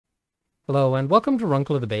Hello and welcome to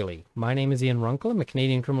Runkle of the Bailey. My name is Ian Runkle. I'm a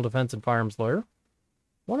Canadian criminal defense and firearms lawyer. I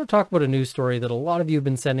want to talk about a news story that a lot of you have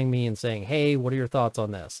been sending me and saying, hey, what are your thoughts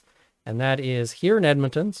on this? And that is here in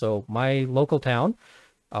Edmonton, so my local town,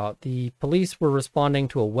 the police were responding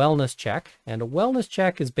to a wellness check. And a wellness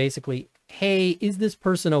check is basically, hey, is this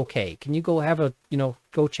person okay? Can you go have a,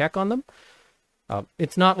 go check on them?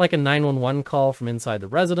 It's not like a 911 call from inside the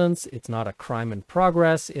residence. It's not a crime in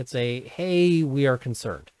progress. It's a, hey, we are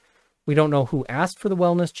concerned. We don't know who asked for the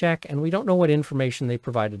wellness check, and we don't know what information they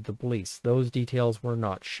provided to police. Those details were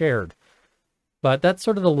not shared. But that's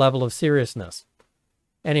sort of the level of seriousness.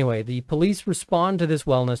 Anyway, the police respond to this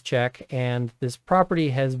wellness check, and this property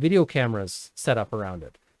has video cameras set up around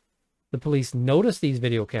it. The police notice these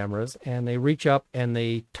video cameras, and they reach up and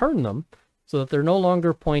they turn them so that they're no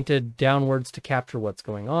longer pointed downwards to capture what's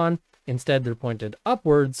going on. Instead, they're pointed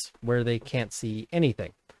upwards where they can't see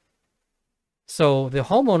anything. So the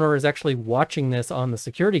homeowner is actually watching this on the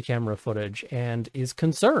security camera footage and is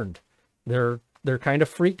concerned. They're kind of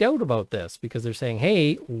freaked out about this because they're saying,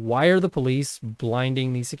 hey, why are the police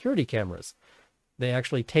blinding these security cameras? They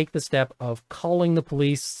actually take the step of calling the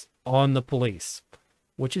police on the police,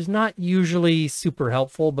 which is not usually super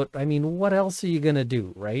helpful, but I mean, what else are you going to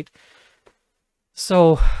do, right?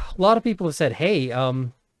 So a lot of people have said, hey,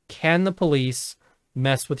 can the police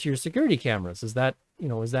mess with your security cameras? Is that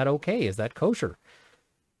okay? Is that kosher?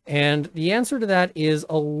 And the answer to that is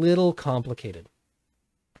a little complicated.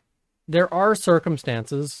 There are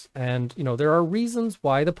circumstances and, there are reasons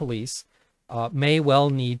why the police may well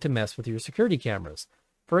need to mess with your security cameras.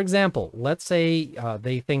 For example, let's say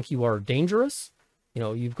they think you are dangerous.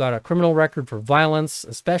 You've got a criminal record for violence,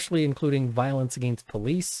 especially including violence against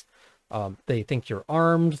police. They think you're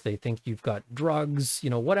armed. They think you've got drugs,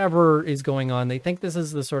 whatever is going on. They think this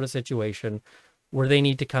is the sort of situation where they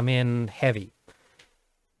need to come in heavy.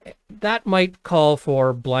 That might call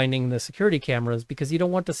for blinding the security cameras because you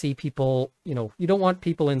don't want to see people, you don't want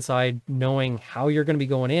people inside knowing how you're going to be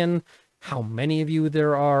going in, how many of you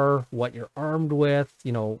there are, what you're armed with,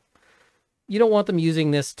 you don't want them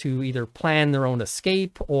using this to either plan their own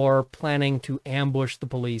escape or planning to ambush the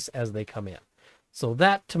police as they come in. So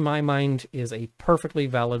that, to my mind, is a perfectly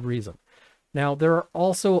valid reason. Now, there are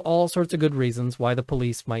also all sorts of good reasons why the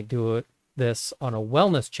police might do this on a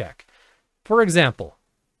wellness check. For example,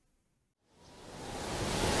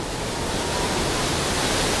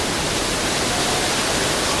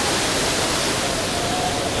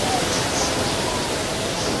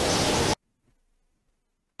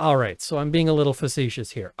 all right, so I'm being a little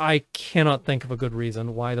facetious here. I cannot think of a good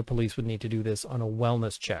reason why the police would need to do this on a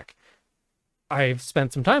wellness check. I've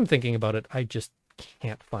spent some time thinking about it. I just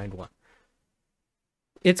can't find one.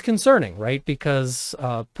 It's concerning, right? Because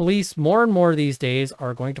police more and more these days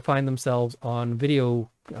are going to find themselves on video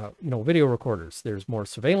recorders. There's more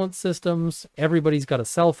surveillance systems. Everybody's got a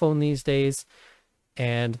cell phone these days.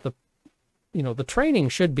 And the training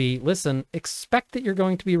should be, listen, expect that you're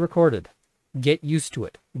going to be recorded. Get used to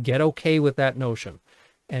it. Get okay with that notion.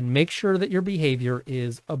 And make sure that your behavior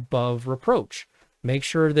is above reproach. Make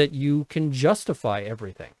sure that you can justify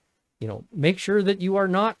everything. Make sure that you are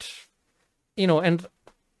not, and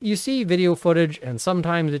you see video footage and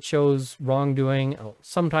sometimes it shows wrongdoing.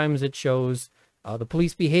 Sometimes it shows the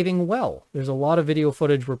police behaving well. There's a lot of video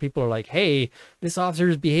footage where people are like, hey, this officer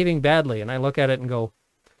is behaving badly. And I look at it and go,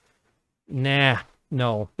 nah,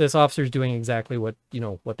 no, this officer is doing exactly what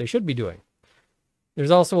they should be doing.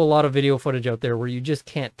 There's also a lot of video footage out there where you just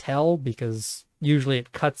can't tell because usually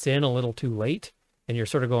it cuts in a little too late. And you're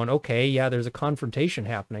sort of going, okay, yeah, there's a confrontation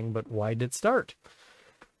happening, but why did it start?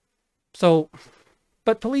 So,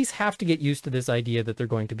 but police have to get used to this idea that they're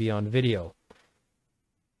going to be on video.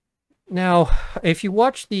 Now, if you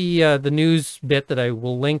watch the news bit that I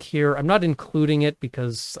will link here, I'm not including it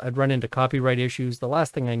because I'd run into copyright issues. The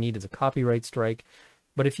last thing I need is a copyright strike.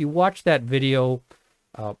 But if you watch that video,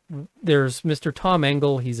 there's Mr. Tom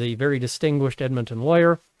Engel. He's a very distinguished Edmonton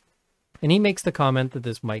lawyer. And he makes the comment that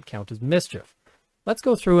this might count as mischief. Let's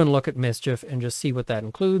go through and look at mischief and just see what that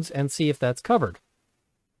includes and see if that's covered.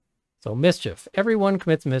 So mischief. Everyone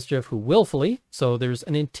commits mischief who willfully, so there's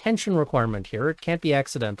an intention requirement here. It can't be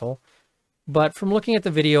accidental. But from looking at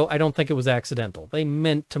the video, I don't think it was accidental. They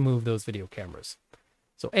meant to move those video cameras.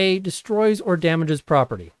 So A, destroys or damages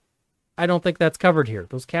property. I don't think that's covered here.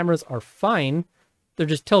 Those cameras are fine. They're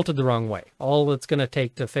just tilted the wrong way. All it's going to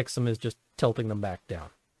take to fix them is just tilting them back down.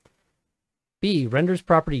 B, renders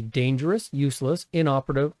property dangerous, useless,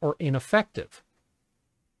 inoperative, or ineffective.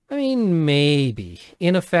 I mean, maybe.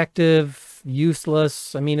 Ineffective,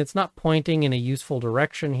 useless. I mean, it's not pointing in a useful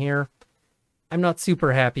direction here. I'm not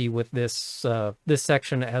super happy with this this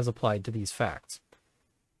section as applied to these facts.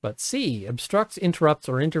 But C, obstructs, interrupts,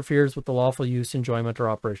 or interferes with the lawful use, enjoyment, or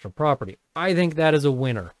operation of property. I think that is a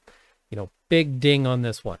winner. You know, big ding on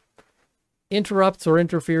this one. Interrupts or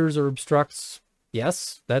interferes or obstructs,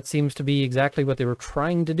 yes, that seems to be exactly what they were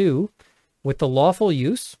trying to do with the lawful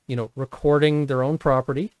use, you know, recording their own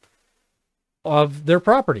property of their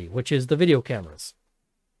property, which is the video cameras.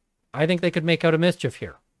 I think they could make out a mischief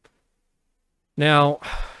here. Now,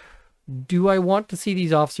 do I want to see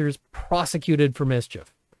these officers prosecuted for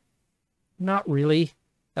mischief? Not really.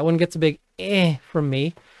 That one gets a big from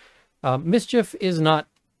me. Mischief is not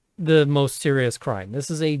the most serious crime. This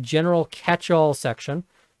is a general catch-all section,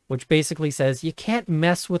 which basically says you can't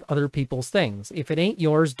mess with other people's things. If it ain't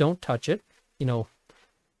yours, don't touch it. You know,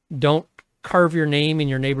 don't carve your name in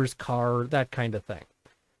your neighbor's car, that kind of thing.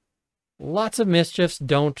 Lots of mischiefs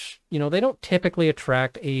don't, you know, they don't typically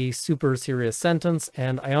attract a super serious sentence,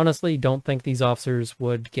 and I honestly don't think these officers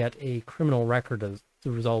would get a criminal record as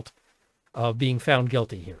the result of being found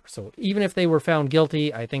guilty here. So even if they were found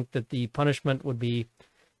guilty, I think that the punishment would be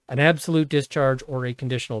an absolute discharge or a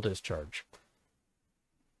conditional discharge.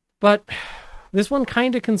 But this one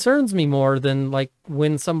kind of concerns me more than like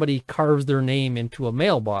when somebody carves their name into a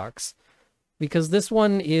mailbox, because this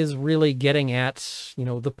one is really getting at, you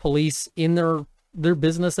know, the police in their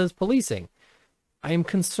business as policing. I am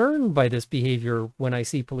concerned by this behavior when I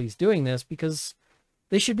see police doing this, because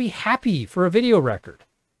they should be happy for a video record.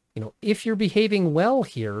 You know, if you're behaving well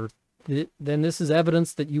here, then this is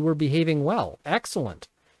evidence that you were behaving well. Excellent.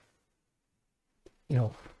 You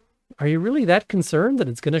know, are you really that concerned that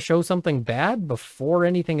it's going to show something bad before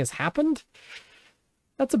anything has happened?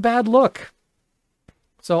 That's a bad look.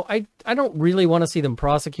 So I don't really want to see them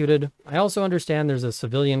prosecuted. I also understand there's a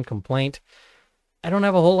civilian complaint. I don't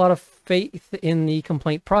have a whole lot of faith in the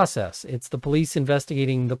complaint process. It's the police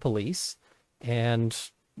investigating the police, and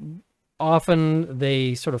often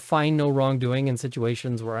they sort of find no wrongdoing in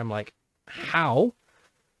situations where I'm like, how?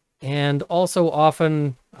 And also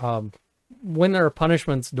often when there are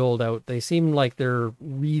punishments doled out, they seem like they're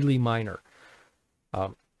really minor.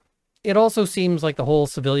 It also seems like the whole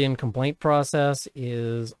civilian complaint process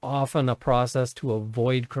is often a process to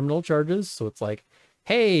avoid criminal charges. So it's like,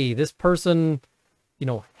 hey, this person, you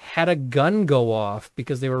know, had a gun go off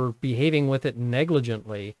because they were behaving with it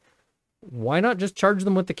negligently. Why not just charge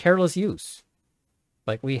them with the careless use?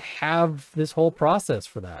 Like, we have this whole process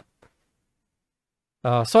for that.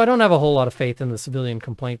 So I don't have a whole lot of faith in the civilian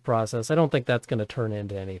complaint process. I don't think that's going to turn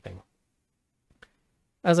into anything.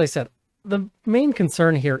 As I said, the main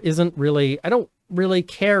concern here isn't really, I don't really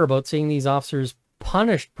care about seeing these officers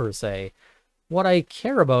punished per se. What I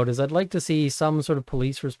care about is I'd like to see some sort of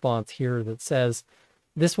police response here that says,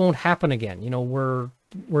 this won't happen again. You know, we're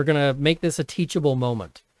going to make this a teachable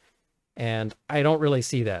moment. And I don't really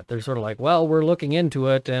see that. They're sort of like, well, we're looking into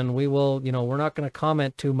it and we will, you know, we're not going to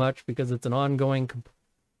comment too much because it's an ongoing.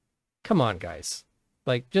 Come on, guys.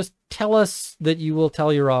 Like, just tell us that you will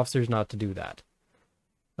tell your officers not to do that.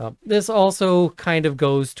 This also kind of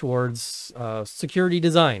goes towards security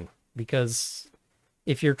design, because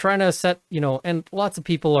if you're trying to set, you know, and lots of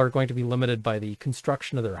people are going to be limited by the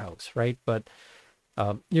construction of their house, right? But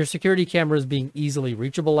your security cameras being easily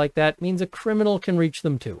reachable like that means a criminal can reach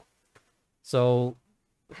them too. So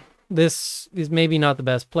this is maybe not the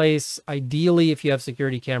best place. Ideally, if you have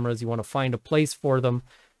security cameras, you want to find a place for them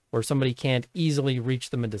where somebody can't easily reach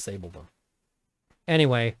them and disable them.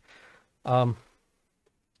 Anyway,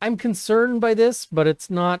 I'm concerned by this, but it's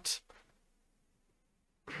not,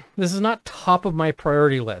 this is not top of my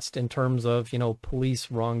priority list in terms of, you know, police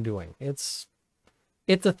wrongdoing. It's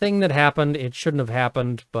a thing that happened. It shouldn't have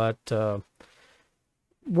happened, but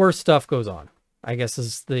worse stuff goes on, I guess,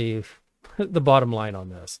 is the bottom line on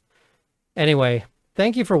this. Anyway,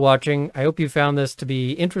 thank you for watching. I hope you found this to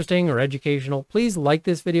be interesting or educational. Please like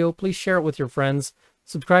this video. Please share it with your friends.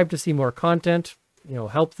 Subscribe to see more content. You know,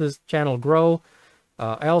 help this channel grow.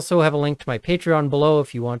 I also have a link to my Patreon below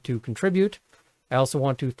if you want to contribute. I also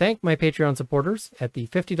want to thank my Patreon supporters at the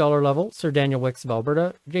 $50 level: Sir Daniel Wicks of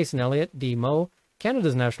Alberta, Jason Elliott, D. Moe,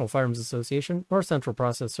 Canada's National Firearms Association, North Central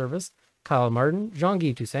Process Service, Kyle Martin,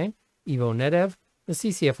 Jean-Guy Toussaint, Ivo Nedev, the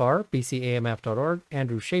CCFR, BCAMF.org,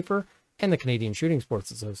 Andrew Schaefer, and the Canadian Shooting Sports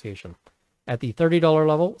Association. At the $30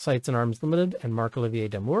 level, Sights and Arms Limited and Marc-Olivier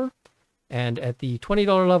Damour. And at the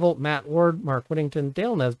 $20 level, Matt Ward, Mark Whittington,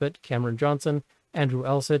 Dale Nesbitt, Cameron Johnson, Andrew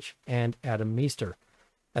Elsich, and Adam Meester.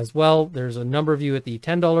 As well, there's a number of you at the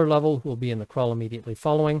 $10 level who will be in the crawl immediately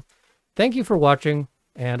following. Thank you for watching,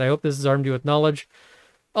 and I hope this has armed you with knowledge.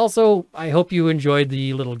 Also, I hope you enjoyed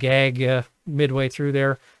the little gag midway through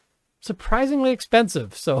there. surprisingly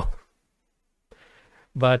expensive. So,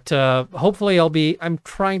 but hopefully I'm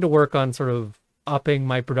trying to work on sort of upping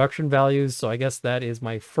my production values. So I guess that is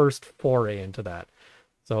my first foray into that.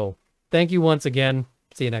 So thank you once again.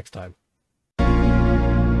 See you next time.